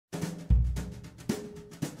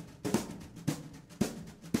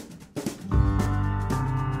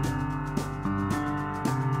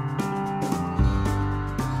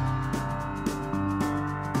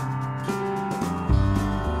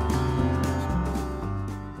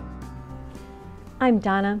I'm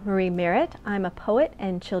Donna Marie Merritt. I'm a poet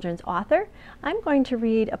and children's author. I'm going to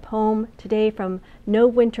read a poem today from No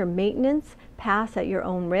Winter Maintenance, Pass at Your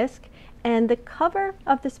Own Risk. And the cover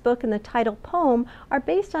of this book and the title poem are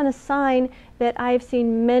based on a sign that I've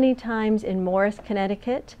seen many times in Morris,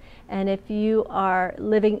 Connecticut. And if you are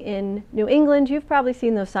living in New England, you've probably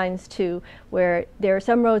seen those signs too, where there are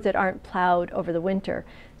some roads that aren't plowed over the winter.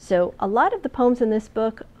 So a lot of the poems in this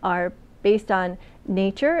book are based on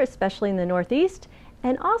nature, especially in the Northeast,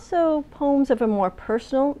 and also poems of a more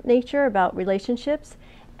personal nature about relationships.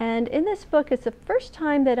 And in this book, it's the first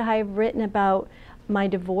time that I've written about my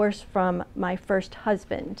divorce from my first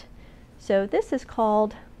husband. So this is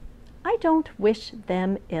called, I Don't Wish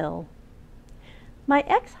Them Ill. My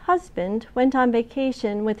ex-husband went on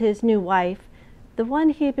vacation with his new wife, the one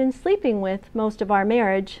he'd been sleeping with most of our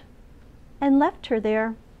marriage, and left her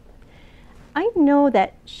there. I know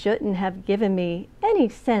that shouldn't have given me any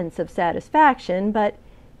sense of satisfaction, but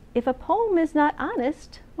if a poem is not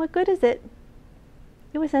honest, what good is it?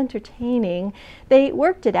 It was entertaining. They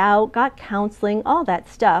worked it out, got counseling, all that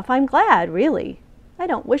stuff. I'm glad, really. I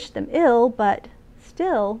don't wish them ill, but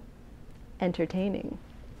still entertaining.